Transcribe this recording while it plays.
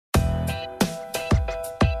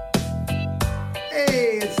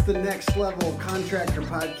Hey, it's the Next Level Contractor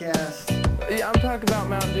Podcast. Yeah, I'm talking about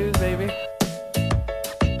Mountain Dews, baby.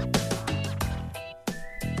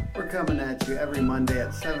 We're coming at you every Monday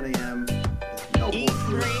at 7 a.m. No Eat bullshit.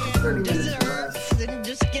 bread 30 and minutes or desserts less. and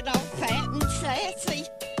just get all fat and sassy.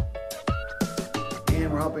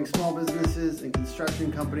 And we're helping small businesses and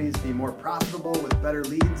construction companies be more profitable with better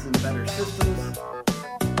leads and better systems.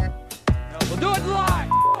 We'll do it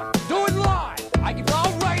live. Do it live.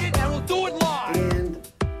 I'll write it and we'll do it live. And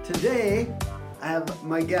today, I have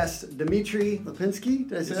my guest, Dmitry Lipinski.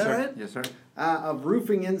 Did I say that right? Yes, sir. Of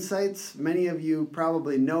Roofing Insights. Many of you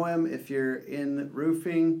probably know him if you're in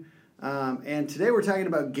roofing. And today we're talking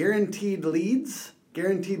about guaranteed leads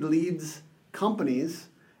companies,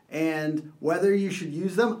 and whether you should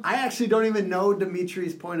use them. I actually don't even know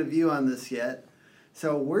Dmitry's point of view on this yet.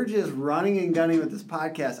 So we're just running and gunning with this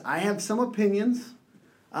podcast. I have some opinions,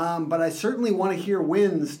 but I certainly want to hear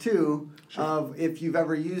wins too, of if you've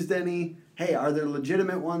ever used any. Hey, are there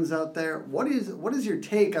legitimate ones out there? What is your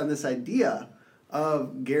take on this idea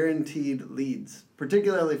of guaranteed leads,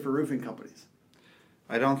 particularly for roofing companies?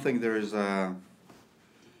 I don't think there is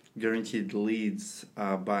guaranteed leads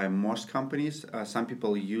by most companies. Some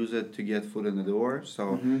people use it to get foot in the door.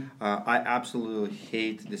 So I absolutely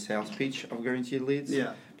hate the sales pitch of guaranteed leads.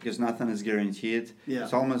 Yeah. Because nothing is guaranteed. Yeah.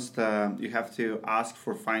 It's almost, you have to ask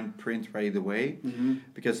for fine print right away.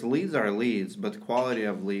 Because leads are leads, but quality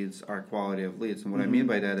of leads are quality of leads. And what I mean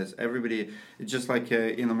by that is it's just like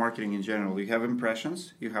in the marketing in general. You have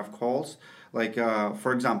impressions, you have calls. Like,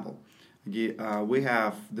 for example, we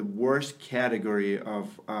have the worst category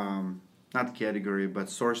of, not category, but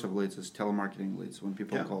source of leads is telemarketing leads when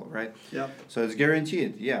people call, right? Yeah. So it's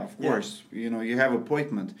guaranteed. Yeah, of course. You know, you have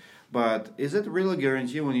appointment. But is it really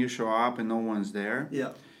guaranteed when you show up and no one's there?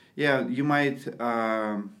 Yeah. Yeah, you might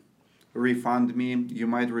refund me. You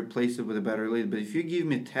might replace it with a better lead. But if you give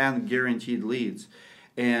me 10 guaranteed leads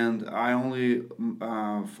and I only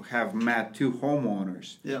have met 2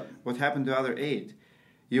 homeowners, what happened to the other 8?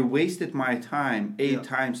 You wasted my time 8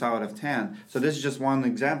 times out of 10. So this is just one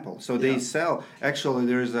example. So they sell. Actually,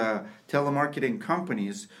 there's telemarketing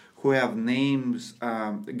companies who have names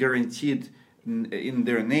guaranteed in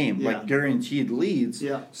their name, like guaranteed leads,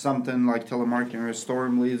 something like telemarketing or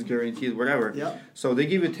storm leads, guaranteed, whatever. So they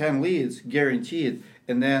give you 10 leads, guaranteed,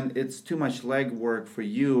 and then it's too much legwork for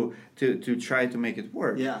you to try to make it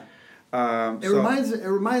work. It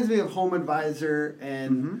reminds me of Home Advisor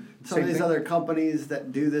and some of these other companies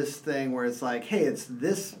that do this thing where it's like, hey, it's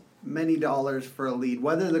this many dollars for a lead,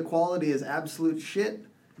 whether the quality is absolute shit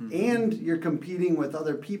and you're competing with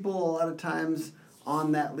other people a lot of times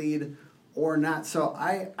on that lead or not. So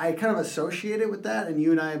I kind of associate it with that, and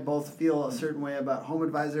you and I both feel a certain way about Home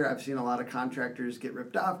Advisor. I've seen a lot of contractors get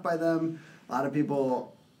ripped off by them, a lot of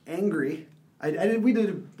people angry. We did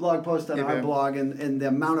a blog post on our blog, and the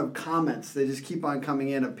amount of comments, they just keep on coming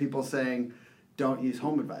in of people saying, don't use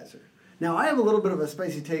Home Advisor. Now, I have a little bit of a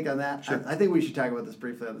spicy take on that. Sure. I think we should talk about this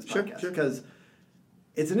briefly on this podcast, because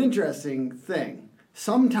it's an interesting thing.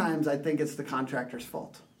 Sometimes I think it's the contractor's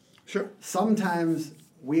fault. Sure. Sometimes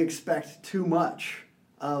we expect too much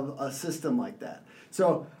of a system like that.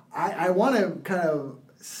 So I want to kind of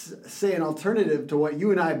say an alternative to what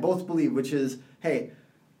you and I both believe, which is, hey,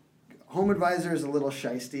 Home Advisor is a little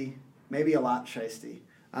shisty, maybe a lot shisty.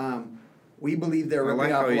 We believe they're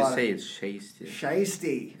ripping off a lot. I like how you say it's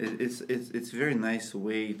shisty. Shisty. It's a very nice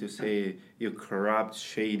way to say you're corrupt,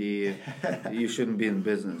 shady, you shouldn't be in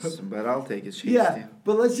business. But I'll take it, shisty. Yeah,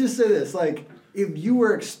 but let's just say this. Like, if you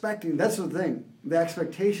were expecting, that's the thing, the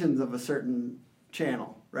expectations of a certain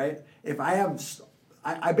channel, right? If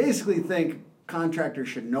I basically think contractors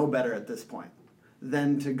should know better at this point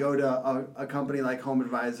than to go to a company like Home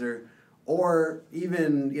Advisor or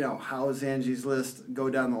even, House Angie's List, go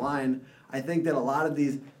down the line. I think that a lot of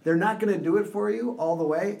these, they're not going to do it for you all the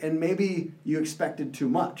way, and maybe you expected too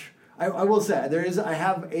much. I will say, I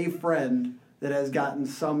have a friend that has gotten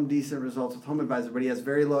some decent results with Home Advisor, but he has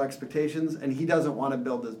very low expectations, and he doesn't want to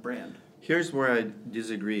build this brand. Here's where I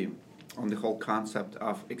disagree on the whole concept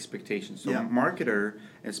of expectations. So marketer,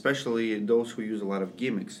 especially those who use a lot of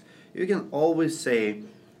gimmicks, you can always say,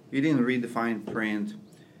 you didn't read the fine print,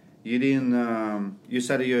 you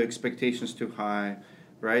set your expectations too high,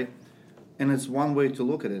 right? And it's one way to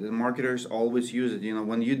look at it, and marketers always use it.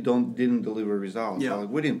 When you didn't deliver results, like,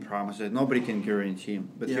 we didn't promise it. Nobody can guarantee.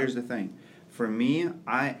 But here's the thing: for me,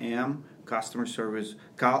 I am customer service,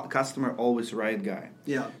 customer always right guy.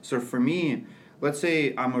 So for me, let's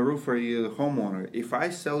say I'm a roofer, you're the homeowner. If I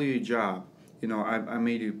sell you a job, I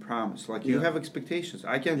made you a promise. Like, you have expectations.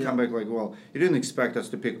 I can't come back like, well, you didn't expect us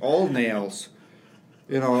to pick all nails.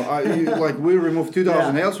 Like we removed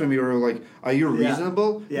 2,000 else when we were like, are you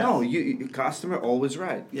reasonable? Yes. No, customer always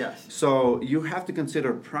right. Yes. So you have to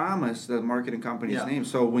consider promise the marketing company's name.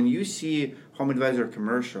 So when you see Home Advisor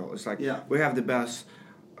commercial, it's like we have the best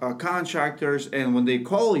contractors, and when they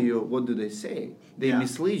call you, what do they say? They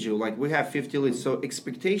mislead you. Like we have 50 leads. So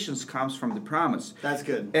expectations comes from the promise. That's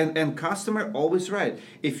good. And customer always right.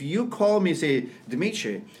 If you call me, say,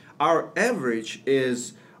 Dimitri, our average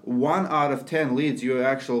is 1 out of 10 leads you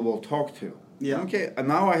actually will talk to. Yeah. Okay. And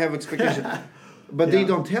now I have expectation. But they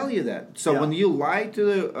don't tell you that. So when you lie to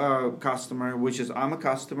the customer, which is I'm a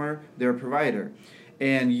customer, they're a provider,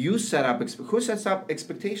 and you set up, who sets up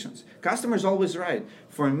expectations? Customer's always right.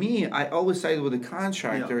 For me, I always side with the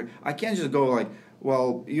contractor. I can't just go like,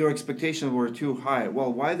 well, your expectations were too high.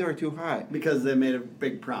 Well, why they're too high? Because they made a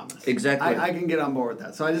big promise. Exactly. I can get on board with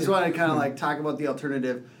that. So I just want to kind of like talk about the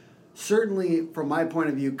alternative. Certainly, from my point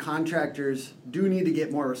of view, contractors do need to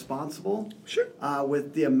get more responsible. Sure.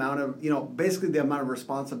 With the amount of, basically the amount of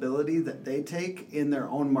responsibility that they take in their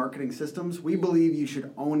own marketing systems. We believe you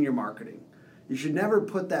should own your marketing. You should never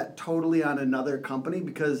put that totally on another company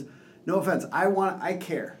because, no offense, I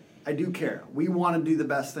care. I do care. We want to do the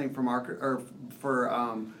best thing for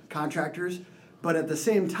contractors. But at the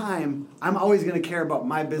same time, I'm always going to care about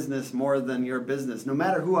my business more than your business, no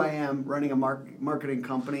matter who I am running a marketing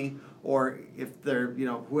company or if they're,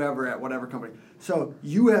 whoever at whatever company. So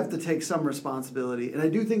you have to take some responsibility. And I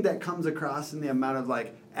do think that comes across in the amount of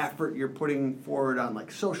like effort you're putting forward on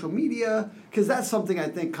like social media, because that's something I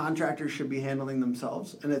think contractors should be handling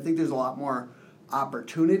themselves. And I think there's a lot more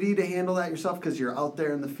opportunity to handle that yourself because you're out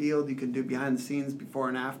there in the field. You can do behind the scenes, before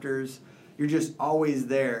and afters. You're just always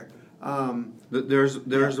there.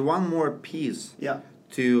 There's one more piece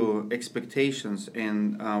to expectations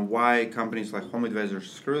and why companies like Home Advisor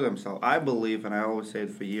screw themselves. I believe, and I always say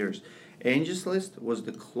it for years, Angie's List was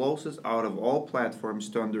the closest out of all platforms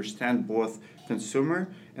to understand both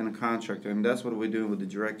consumer and contractor, and that's what we're doing with the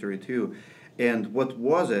directory too. And what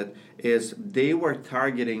was it is they were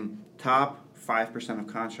targeting top 5% of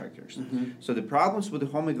contractors. Mm-hmm. So the problems with the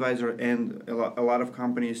Home Advisor and a lot of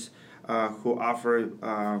companies who offer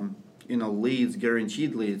leads,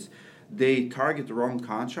 guaranteed leads, they target the wrong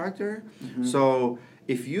contractor. Mm-hmm. So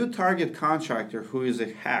if you target contractor who is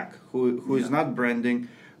a hack, who is not branding,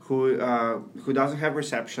 who doesn't have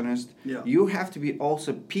receptionist, you have to be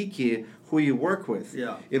also picky who you work with.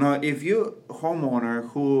 Yeah. If you homeowner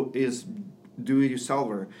who is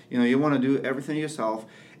do-it-yourselfer, you want to do everything yourself,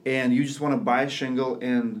 and you just want to buy shingle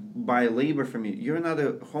and buy labor from me, you're not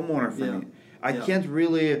a homeowner for me. I can't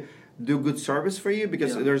really do good service for you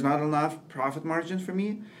because there's not enough profit margin for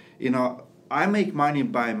me. I make money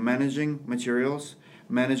by managing materials,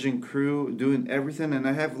 managing crew, doing everything, and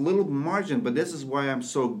I have little margin, but this is why I'm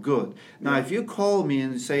so good. Now, if you call me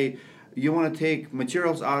and say you want to take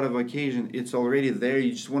materials out of occasion, it's already there,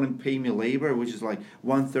 you just want to pay me labor, which is like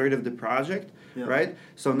 1/3 of the project, right?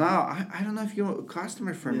 So now, I don't know if you're a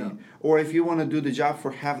customer for me, or if you want to do the job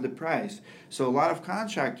for half the price. So a lot of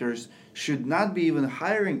contractors should not be even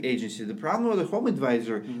hiring agency. The problem with the Home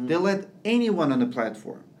Advisor, they let anyone on the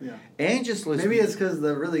platform. Yeah. And just listen. Maybe it's because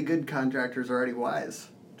the really good contractors are already wise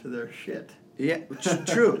to their shit. Yeah,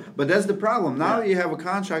 true. But that's the problem. Now you have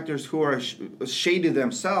contractors who are shady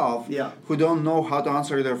themselves, who don't know how to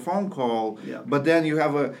answer their phone call. Yeah. But then you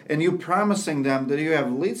have and you're promising them that you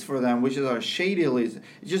have leads for them, which are shady leads.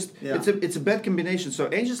 It's a bad combination. So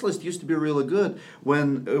Angie's List used to be really good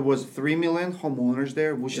when it was 3 million homeowners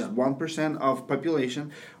there, which is 1% of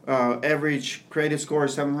population. Average credit score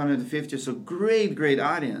is 750. So great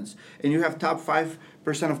audience, and you have top 5%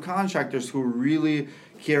 of contractors who really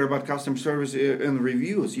care about customer service and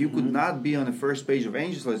reviews. You could not be on the first page of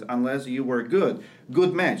Angie's List unless you were good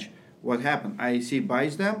match. What happened? IEC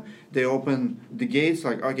buys them, they open the gates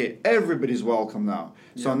like, okay, everybody's welcome now.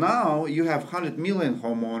 So now you have 100 million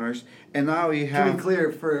homeowners, and now you have... To be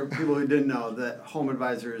clear, for people who didn't know, that Home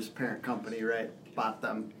Advisor's parent company, right, bought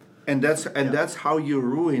them. And that's how you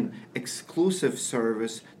ruin exclusive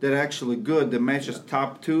service that actually good, that matches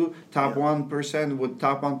top 1% with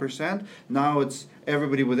top 1%. Now it's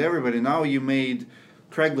everybody with everybody. Now you made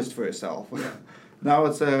Craigslist for yourself. Yeah. Now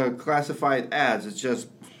it's classified ads. It's just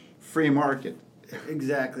free market.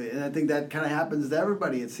 Exactly, and I think that kind of happens to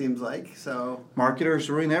everybody, it seems like. So marketers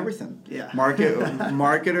ruin everything. Yeah.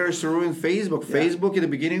 Marketers ruin Facebook. Yeah. Facebook in the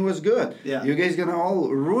beginning was good. Yeah. You guys gonna all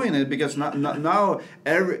ruin it because now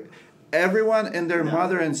everyone and their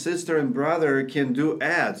mother and sister and brother can do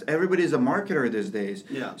ads. Everybody's a marketer these days.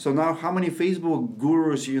 Yeah. So now how many Facebook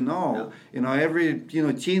gurus you know? Yeah. Every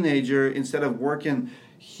teenager, instead of working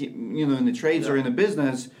in the trades or in the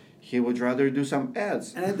business, he would rather do some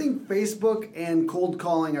ads. And I think Facebook and cold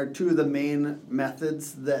calling are two of the main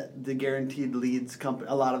methods that the Guaranteed Leads company,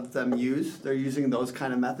 a lot of them use. They're using those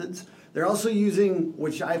kind of methods. They're also using,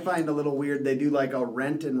 which I find a little weird, they do like a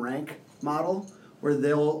rent and rank model where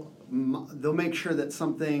they'll make sure that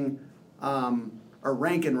something, or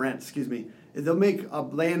rank and rent, excuse me. They'll make a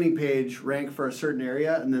landing page rank for a certain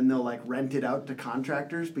area, and then they'll like rent it out to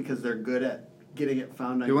contractors because they're good at getting it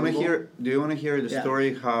found on Google. Do you want to hear the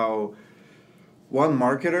story how one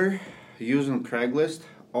marketer using Craigslist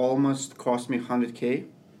almost cost me $100K?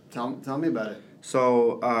 Tell me about it.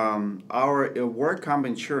 So our work comp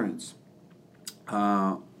insurance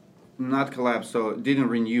not collapsed, so it didn't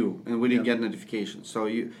renew, and we didn't get notifications. So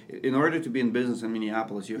in order to be in business in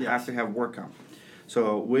Minneapolis, you have to have work comp.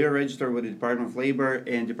 So we are registered with the Department of Labor,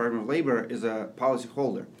 and Department of Labor is a policy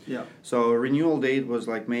holder. Yeah. So renewal date was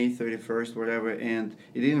like May 31st, whatever, and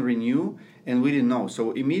it didn't renew, and we didn't know.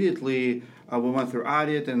 So immediately we went through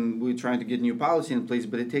audit, and we tried to get new policy in place,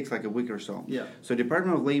 but it takes like a week or so. Yeah. So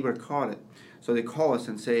Department of Labor caught it. So they call us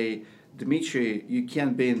and say, Dmitry, you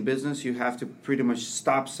can't be in business. You have to pretty much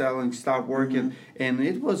stop selling, stop working. Mm-hmm. And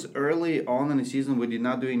it was early on in the season. We did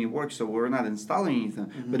not do any work, so we were not installing anything.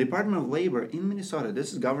 Mm-hmm. But Department of Labor in Minnesota,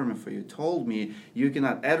 this is government for you, told me you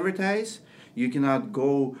cannot advertise, you cannot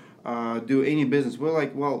go do any business. We're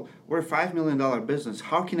like, well, we're a $5 million business.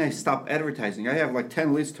 How can I stop advertising? I have like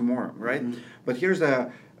 10 leads tomorrow, right? Mm-hmm. But here's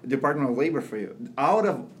the Department of Labor for you. Out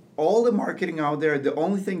of all the marketing out there, the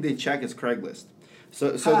only thing they check is Craigslist.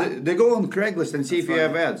 So they go on Craigslist and see if you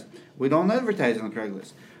have ads. We don't advertise on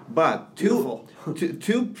Craigslist. But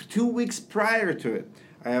two weeks prior to it,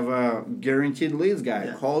 I have a Guaranteed Leads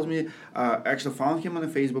guy calls me. Actually found him on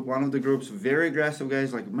the Facebook, one of the groups. Very aggressive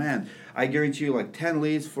guys. Like, man, I guarantee you like 10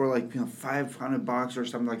 leads for like $500 or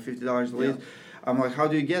something, like $50 a lead. Yeah. I'm like, how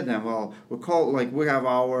do you get them? Well, we have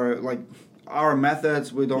our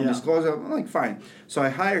methods, we don't disclose it. I'm like, fine. So I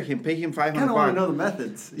hire him, pay him $500. I kind of want to know the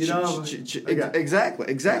methods, you know?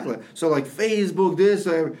 Exactly. Yeah. So like Facebook, this,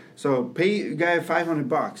 so pay guy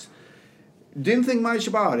 $500. Didn't think much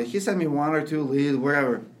about it. He sent me one or two leads,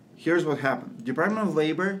 wherever. Here's what happened. Department of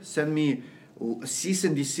Labor sent me a cease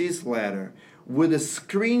and desist letter with a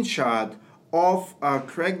screenshot of a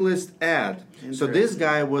Craigslist ad. So this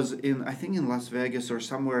guy was in Las Vegas or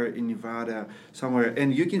somewhere in Nevada, somewhere,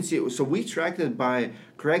 and you can see, so we tracked it by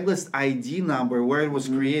Craigslist ID number where it was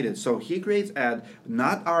created. So he creates ad,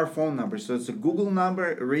 not our phone number, so it's a Google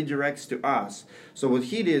number, redirects to us. So what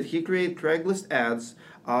he did, he created Craigslist ads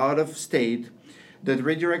out of state that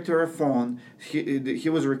redirect to our phone. He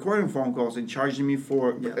was recording phone calls and charging me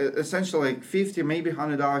for essentially like $50, maybe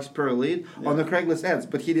 $100 per lead on the Craigslist ads,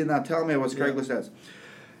 but he did not tell me it was Craigslist ads.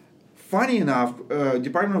 Funny enough,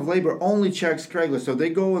 Department of Labor only checks Craigslist, so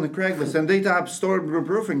they go on the Craigslist and they type Storm Group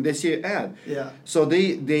Roofing, they see an ad. Yeah. So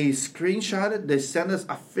they screenshot it, they send us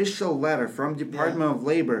official letter from Department of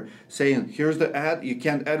Labor saying, here's the ad, you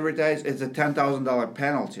can't advertise, it's a $10,000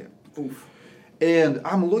 penalty. Oof. And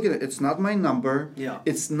I'm looking at it. It's not my number. Yeah.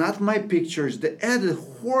 It's not my pictures. The ad is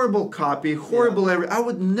horrible copy, horrible. I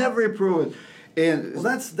would never approve it. And well,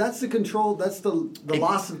 that's the control. That's the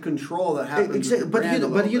loss of control that happens. Exactly.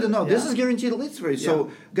 But you don't know. Yeah. This is Guaranteed Leads for you. Yeah.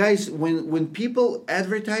 So guys, when people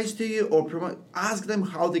advertise to you or promote, ask them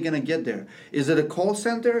how they're gonna get there. Is it a call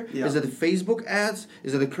center? Yeah. Is it a Facebook ads?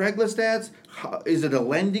 Is it a Craigslist ads? Is it a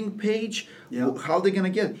landing page? Yeah. How are they gonna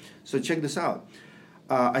get? So check this out.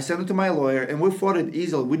 I sent it to my lawyer, and we fought it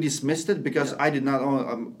easily. We dismissed it because I did not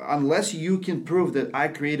own unless you can prove that I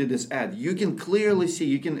created this ad. You can clearly see,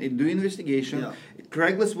 you can do investigation. Yeah.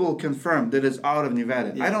 Craigslist will confirm that it's out of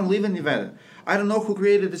Nevada. Yeah. I don't live in Nevada. I don't know who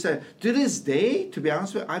created this ad. To this day, to be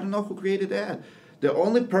honest with you, I don't know who created the ad. The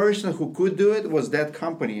only person who could do it was that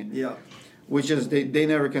company. Yeah. Which is, they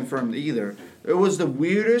never confirmed either. It was the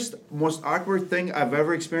weirdest, most awkward thing I've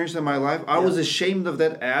ever experienced in my life. I was ashamed of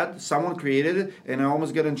that ad. Someone created it, and I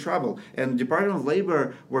almost got in trouble. And Department of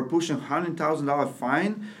Labor were pushing $100,000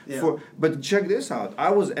 fine for. But check this out.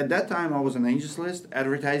 At that time I was on Angels List,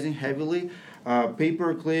 advertising heavily,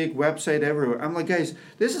 pay-per-click, website everywhere. I'm like, guys,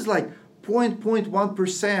 this is like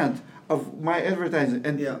 0.1% of my advertising,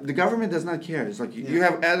 and the government does not care. It's like you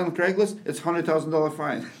have ad on Craigslist, it's $100,000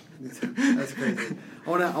 fine. That's crazy. I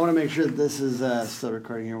want to make sure that this is still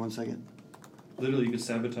recording here. 1 second. Literally, you can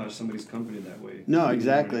sabotage somebody's company that way. No,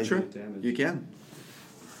 exactly. Sure, you can.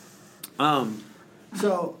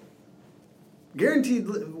 So, Guaranteed.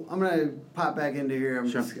 I'm gonna pop back into here. I'm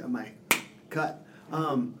just got my cut.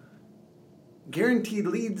 Guaranteed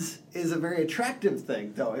Leads is a very attractive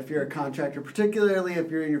thing, though. If you're a contractor, particularly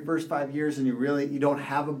if you're in your first 5 years and you don't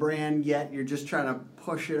have a brand yet, you're just trying to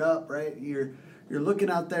push it up, right? You're You're looking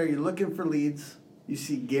out there, you're looking for leads. You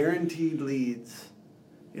see guaranteed leads.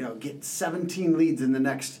 Get 17 leads in the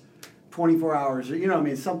next 24 hours.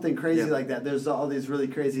 Or, something crazy like that. There's all these really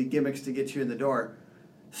crazy gimmicks to get you in the door.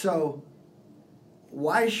 So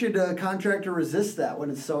why should a contractor resist that when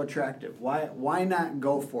it's so attractive? Why not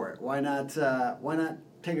go for it? Why not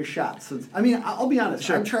take a shot? I'll be honest.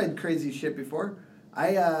 Sure. I've tried crazy shit before.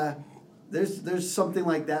 There's something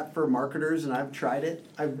like that for marketers, and I've tried it.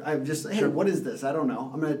 I've just, hey, what is this? I don't know.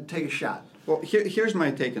 I'm going to take a shot. Well, here's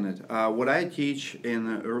my take on it. What I teach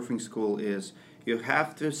in roofing school is you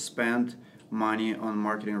have to spend money on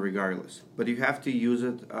marketing regardless, but you have to use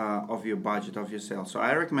it of your budget, of your sales. So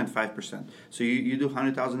I recommend 5%. So you do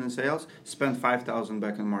 100,000 in sales, spend 5,000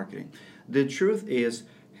 back on marketing. The truth is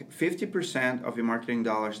 50% of your marketing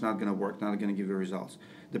dollar is not going to work, not going to give you results.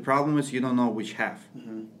 The problem is you don't know which half.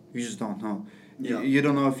 Mm-hmm. You just don't know. Yeah. You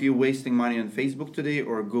don't know if you're wasting money on Facebook today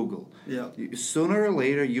or Google. Yeah. Sooner or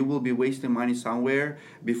later, you will be wasting money somewhere.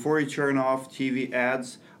 Before you turn off TV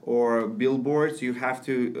ads or billboards, you have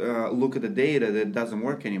to look at the data that doesn't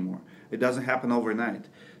work anymore. It doesn't happen overnight.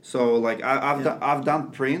 So, like I've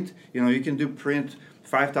done print. You can do print,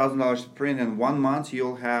 $5,000 print in 1 month.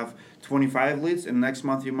 You'll have 25 leads, and next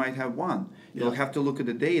month you might have 1. You'll have to look at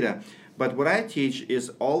the data. But what I teach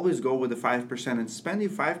is always go with the 5% and spending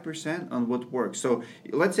 5% on what works. So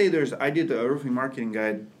let's say I did a roofing marketing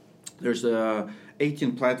guide. There's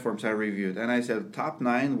 18 platforms I reviewed, and I said top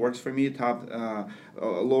 9 works for me, top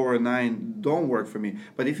lower 9 don't work for me.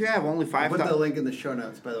 But if you have only $5,000, put the link in the show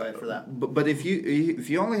notes, by the way, for that. But if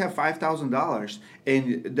you only have $5,000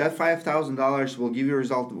 and that $5,000 will give you a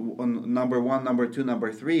result on number 1, number 2,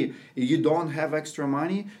 number 3, you don't have extra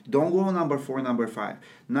money, don't go on number 4, number 5.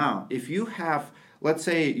 Now, if you have, let's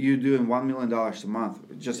say you're doing $1 million a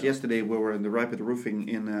month. Just yesterday we were in the Rapid Roofing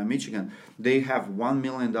in Michigan. They have $1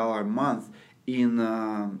 million a month in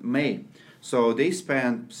May. So they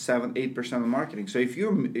spend 7-8% on marketing. So if you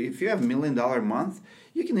have $1 million a month,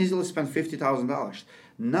 you can easily spend $50,000.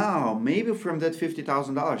 Now, maybe from that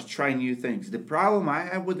 $50,000, try new things. The problem I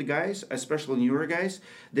have with the guys, especially newer guys,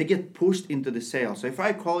 they get pushed into the sale. So if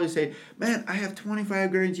I call you and say, man, I have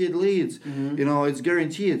 25 guaranteed leads, it's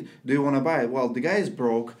guaranteed. Do you want to buy it? Well, the guy is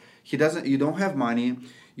broke. You don't have money.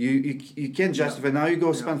 You can't justify. Now you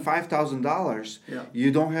go spend $5,000. Yeah.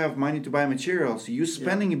 You don't have money to buy materials. You're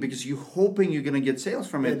spending it because you're hoping you're going to get sales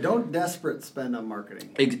from it. Don't desperate spend on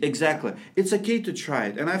marketing. Exactly. It's okay to try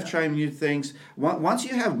it. And I've tried new things. Once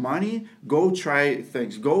you have money, go try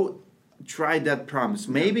things. Go try that promise.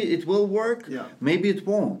 Maybe it will work. Yeah. Maybe it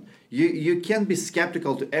won't. You can't be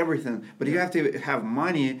skeptical to everything, but you have to have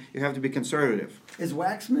money. You have to be conservative. Is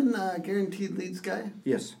Waxman a guaranteed leads guy?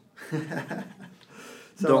 Yes.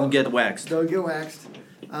 So, don't get waxed. Don't get waxed.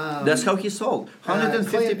 That's how he sold.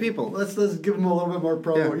 150 people. Let's give him a little bit more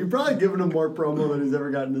promo. Yeah. You've probably given him more promo than he's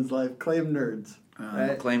ever gotten in his life. Claim Nerds.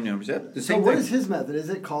 Right? Claim Nerds. Yeah. The same what is his method? Is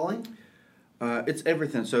it calling? It's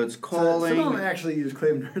everything. So it's calling. Some of them actually use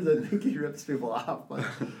Claim Nerds. I think he rips people off. But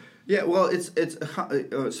yeah, well,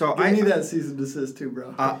 so I need that cease and desist too,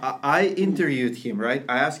 bro. I interviewed him, right?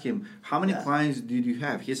 I asked him, how many clients did you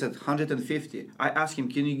have? He said 150. I asked him,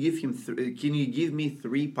 can you give me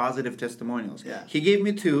 3 positive testimonials? Yeah. He gave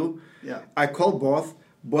me 2. Yeah. I called both.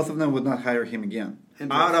 Both of them would not hire him again.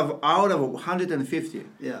 Out of 150.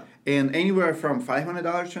 Yeah. And anywhere from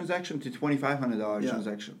 $500 transaction to $2,500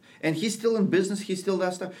 transaction. And he's still in business, he still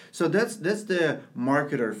does stuff. So that's the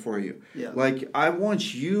marketer for you. Yeah. Like, I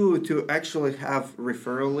want you to actually have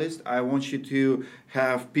referral list. I want you to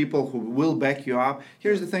have people who will back you up.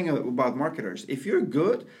 Here's the thing about marketers. If you're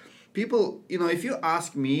good, people, if you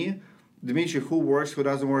ask me, Dimitri, who works, who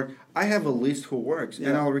doesn't work, I have a list who works,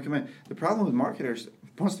 and I'll recommend. The problem with marketers,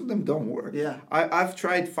 most of them don't work. Yeah. I've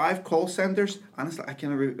tried 5 call centers. Honestly, I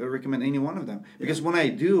can't recommend any one of them. Because when I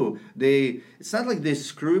do, it's not like they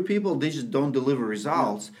screw people, they just don't deliver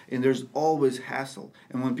results, and there's always hassle.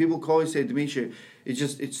 And when people call and say, Dimitri,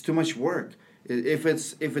 it's too much work. If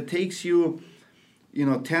it takes you,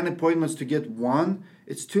 10 appointments to get 1,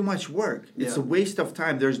 it's too much work. It's a waste of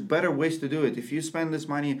time. There's better ways to do it. If you spend this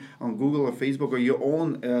money on Google or Facebook or your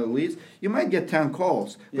own leads, you might get 10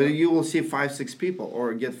 calls, but you will see 5-6 people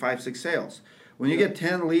or get 5-6 sales. When you get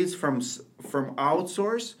 10 leads from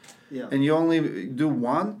outsource and you only do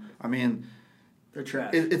 1, they're trash.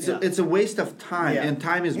 It's a waste of time, and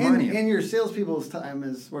time is money. And your salespeople's time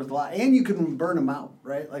is worth a lot. And you can burn them out,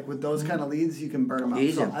 right? Like with those kind of leads, you can burn them out.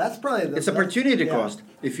 Easy. So that's probably it's opportunity cost.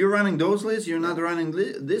 If you're running those leads, you're not running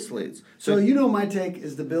this leads. So my take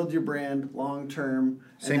is to build your brand long term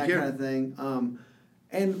and kind of thing.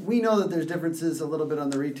 And we know that there's differences a little bit on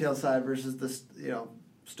the retail side versus the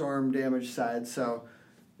storm damage side. So,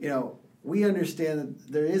 we understand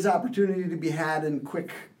that there is opportunity to be had in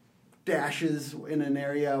quick dashes in an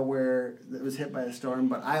area where it was hit by a storm.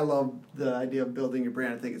 But I love the idea of building your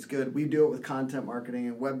brand. I think it's good. We do it with content marketing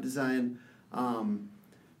and web design. And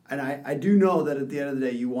I do know that at the end of the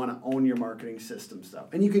day, you want to own your marketing system stuff.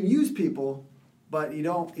 And you can use people, but you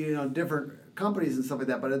don't, different companies and stuff like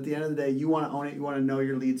that. But at the end of the day, you want to own it. You want to know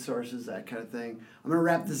your lead sources, that kind of thing. I'm going to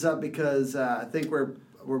wrap this up because I think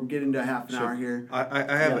we're getting to half an hour here.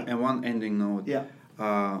 I have one ending note. Yeah.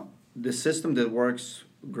 The system that works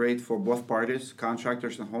great for both parties,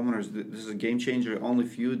 contractors and homeowners, this is a game changer. Only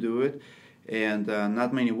few do it, and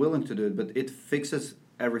not many willing to do it. But it fixes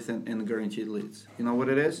everything in guaranteed leads. You know what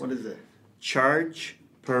it is? What is it? Charge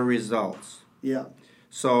per results. Yeah.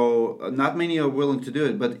 So not many are willing to do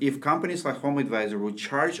it. But if companies like Home Advisor would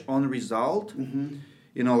charge on result,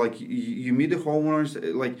 like you meet the homeowners,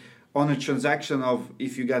 like on a transaction of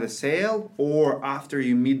if you got a sale or after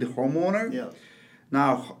you meet the homeowner. Yeah.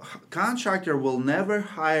 Now, contractor will never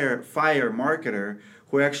fire marketer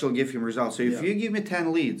who actually give him results. So if you give me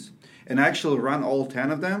 10 leads, and actually run all 10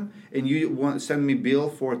 of them, and you want to send me bill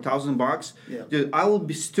for $1,000, dude, I will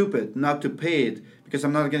be stupid not to pay it because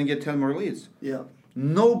I'm not going to get 10 more leads. Yeah.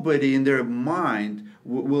 Nobody in their mind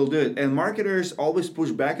will do it. And marketers always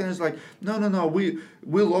push back and it's like, no, we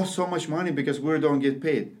lost so much money because we don't get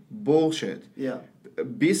paid. Bullshit. Yeah.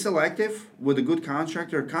 Be selective with a good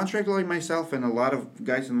contractor like myself and a lot of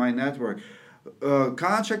guys in my network.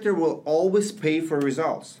 Contractor will always pay for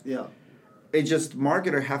results. Yeah. It just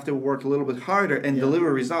marketer have to work a little bit harder and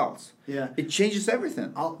deliver results. Yeah. It changes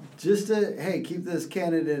everything. Keep this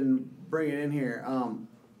candid and bring it in here.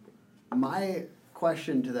 My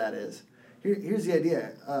question to that is, here's the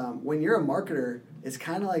idea. When you're a marketer, it's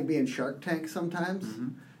kind of like being Shark Tank sometimes,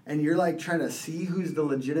 and you're like trying to see who's the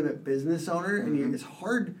legitimate business owner, and it's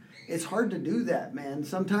hard. It's hard to do that, man.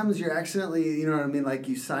 Sometimes you're accidentally, you know what I mean? Like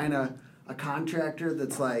you sign a contractor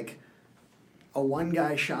that's like a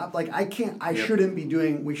one-guy shop. Like we shouldn't be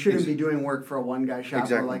doing work for a one-guy shop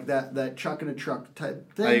or like that chuck in a truck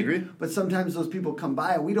type thing. I agree. But sometimes those people come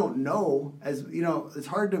by and we don't know, it's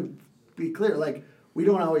hard to be clear. Like we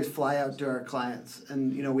don't always fly out to our clients,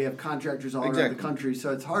 and we have contractors all around the country,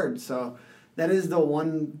 so it's hard. So that is the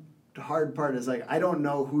one hard part, is like I don't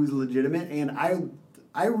know who's legitimate, and I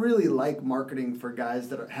really like marketing for guys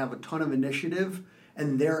that have a ton of initiative.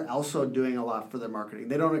 And they're also doing a lot for their marketing.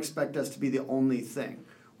 They don't expect us to be the only thing.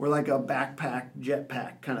 We're like a backpack,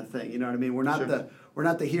 jetpack kind of thing. You know what I mean? We're not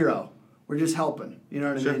the hero. We're just helping. You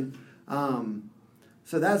know what I mean?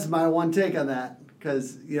 So that's my one take on that,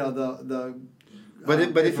 because But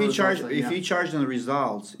if you charge on the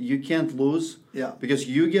results, you can't lose. Yeah. Because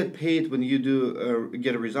you get paid when you do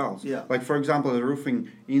get a results. Yeah. Like for example, the Roofing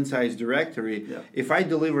Insights directory. Yeah. If I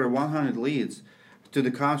deliver 100 leads to the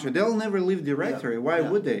contract, they'll never leave directory. Why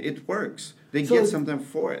would they? It works. They get something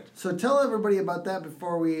for it. So tell everybody about that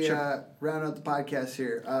before we round out the podcast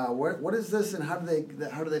here. What is this, and how do they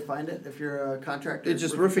find it if you're a contractor? It's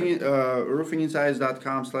just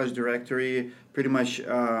roofinginsights.com/directory. Pretty much,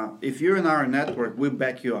 if you're in our network, we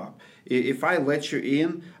back you up. If I let you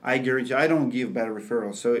in, I guarantee I don't give bad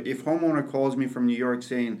referrals. So if homeowner calls me from New York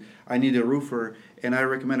saying I need a roofer, and I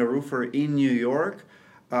recommend a roofer in New York,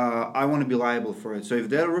 I want to be liable for it. So if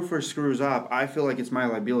that roofer screws up, I feel like it's my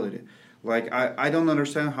liability. Like I don't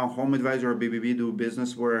understand how Home Advisor or BBB do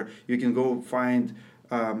business where you can go find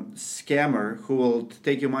scammer who will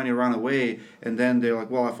take your money, run away, and then they're like,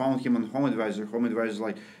 well, I found him on Home Advisor. Home Advisor's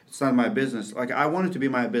like, it's not my business. Like I want it to be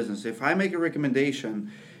my business. If I make a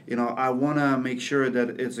recommendation, I want to make sure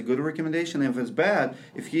that it's a good recommendation. If it's bad,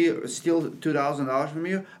 if he steals $2,000 from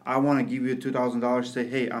you, I want to give you $2,000. Say,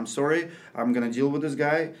 hey, I'm sorry. I'm going to deal with this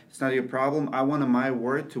guy. It's not your problem. I want my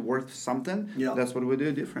word to worth something. Yeah. That's what we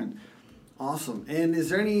do different. Awesome. And is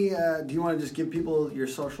there any, do you want to just give people your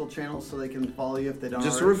social channels so they can follow you if they don't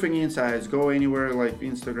Just already? Roofing Insights. Go anywhere like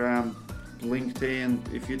Instagram,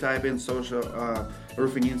 LinkedIn. If you type in social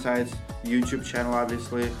Roofing Insights, YouTube channel,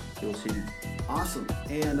 obviously, you'll see me. Awesome.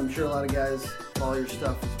 And I'm sure a lot of guys follow your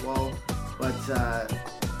stuff as well. But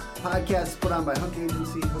podcast is put on by Hook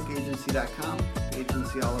Agency, hookagency.com,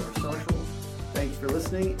 agency all over socials. Thanks for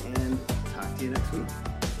listening, and talk to you next week.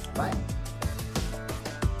 Bye.